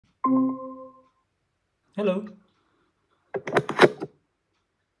Hello.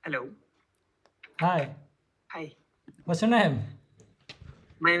 Hello. Hi. Hi. What's your name?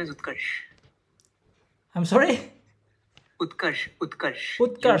 My name is Utkarsh. I'm sorry? Utkarsh. Utkarsh.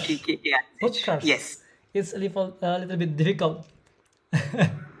 Utkarsh. Utkarsh. Utkarsh. Yes. It's a little bit difficult.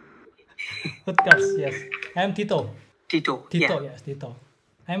 Utkarsh, yes. I'm Tito. Tito. Yeah. Tito, yes, Tito.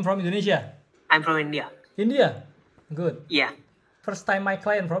 I'm from Indonesia. I'm from India. India. Good. Yeah. First time my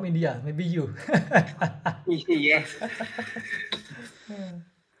client from India. Maybe you. Yes.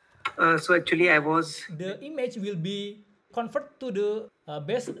 So actually, I was The image will be convert to the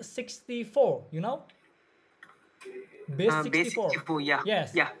base 64, Base base 64. 64. Yeah.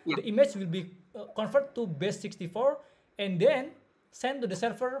 Yes, Yeah. Yeah. the image will be convert to base 64 and then sent to the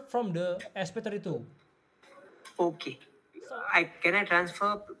server from the SP32. Okay. So, Can I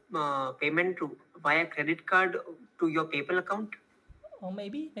transfer payment via credit card to your PayPal account? or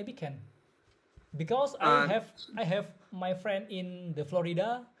maybe can, because I Uh, have I have my friend in the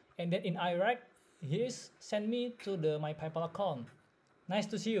Florida and then in Iraq. He's sent me to the my PayPal account. Nice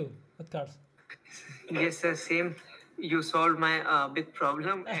to see you, Utkarsh. yes, sir. Same. You solved my big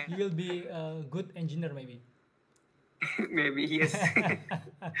problem. You will be a good engineer, maybe. Maybe yes.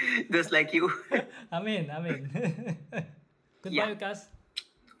 Just like you. Amin, amin. Yeah. Goodbye, Utkarsh.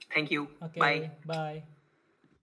 Thank you. Bye. Okay, bye.